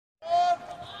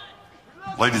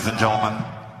Ladies and gentlemen,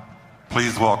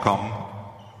 please welcome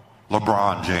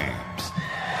LeBron James.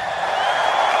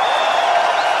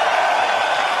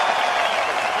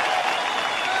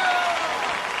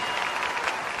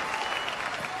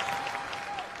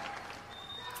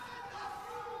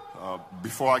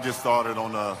 Before I get started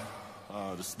on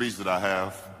the speech that I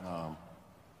have,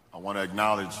 I want to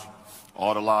acknowledge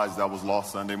all the lives that was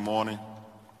lost Sunday morning.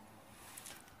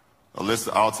 Alyssa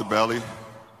Altabelli,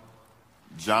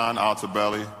 John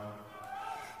Altabelli,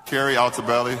 Carrie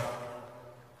Altabelli,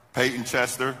 Peyton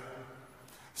Chester,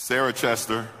 Sarah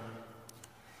Chester,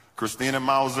 Christina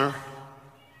Mauser,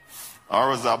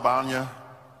 Ara Zabanya,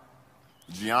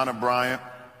 Gianna Bryant,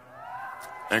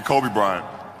 and Kobe Bryant.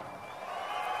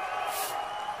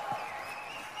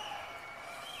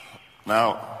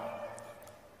 Now,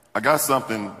 I got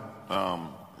something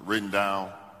written down.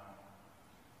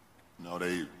 You know,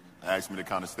 they asked me to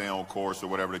kind of stay on course or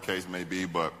whatever the case may be,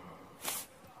 but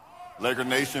Laker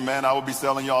Nation, man, I would be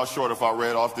selling y'all short if I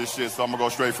read off this shit, so I'm gonna go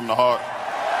straight from the heart.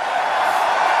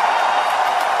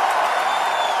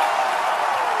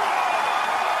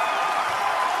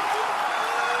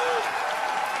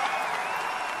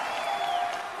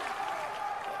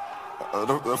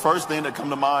 The first thing that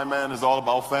come to mind, man, is all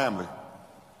about family.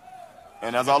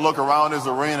 And as I look around this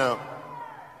arena,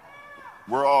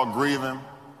 we're all grieving,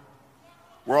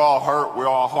 we're all hurt, we're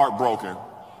all heartbroken.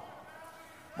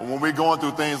 But when we're going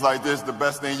through things like this, the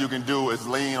best thing you can do is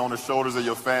lean on the shoulders of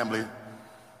your family.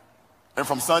 And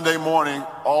from Sunday morning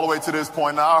all the way to this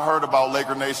point, now I heard about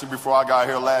Laker Nation before I got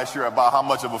here last year about how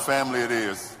much of a family it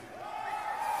is.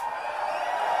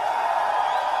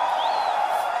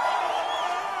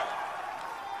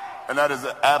 And that is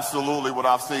absolutely what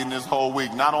I've seen this whole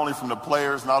week, not only from the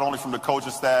players, not only from the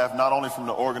coaching staff, not only from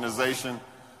the organization,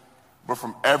 but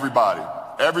from everybody.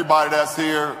 Everybody that's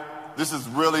here, this is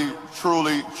really,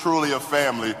 truly, truly a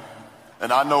family.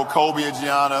 And I know Kobe and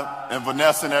Gianna and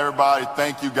Vanessa and everybody,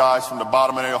 thank you guys from the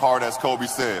bottom of their heart, as Kobe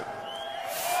said.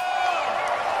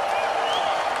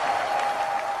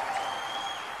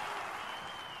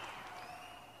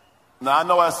 Now, I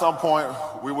know at some point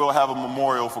we will have a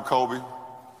memorial for Kobe.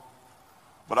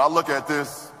 But I look at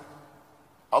this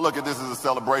as a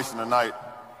celebration tonight.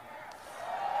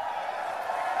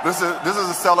 This is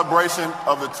a celebration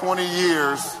of the 20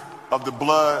 years of the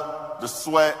blood, the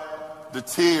sweat, the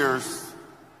tears,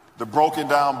 the broken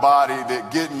down body, the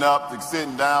getting up, the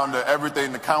sitting down, the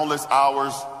everything, the countless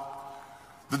hours.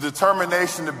 The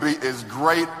determination to be as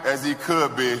great as he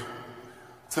could be.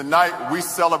 Tonight we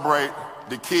celebrate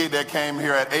the kid that came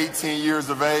here at 18 years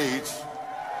of age,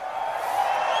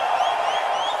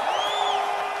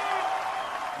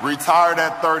 retired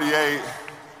at 38,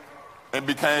 and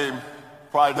became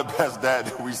probably the best dad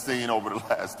that we've seen over the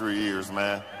last 3 years,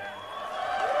 man.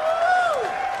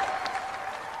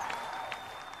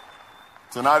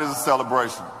 Tonight is a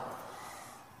celebration.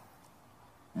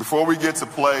 Before we get to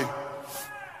play,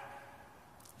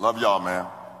 love y'all, man.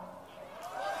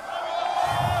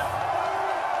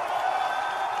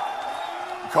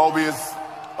 Kobe is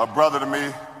a brother to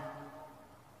me,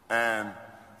 and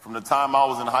from the time I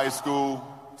was in high school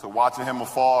to watching him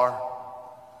afar,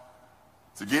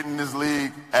 to getting in this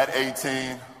league at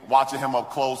 18, watching him up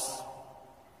close,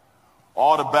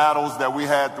 all the battles that we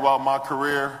had throughout my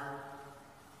career,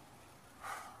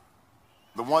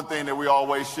 the one thing that we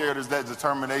always shared is that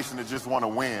determination to just want to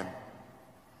win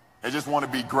and just want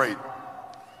to be great.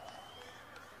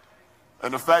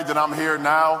 And the fact that I'm here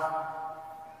now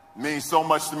means so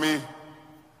much to me.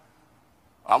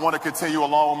 I want to continue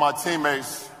along with my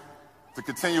teammates to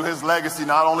continue his legacy,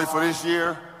 not only for this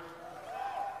year,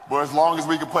 but as long as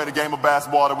we can play the game of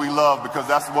basketball that we love, because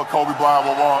that's what Kobe Bryant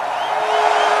will want.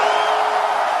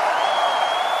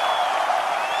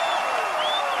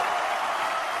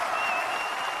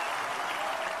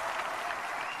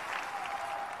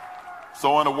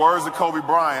 So in the words of Kobe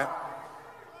Bryant,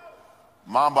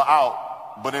 Mamba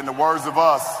out, but in the words of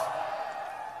us,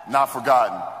 not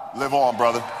forgotten. Live on,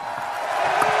 brother.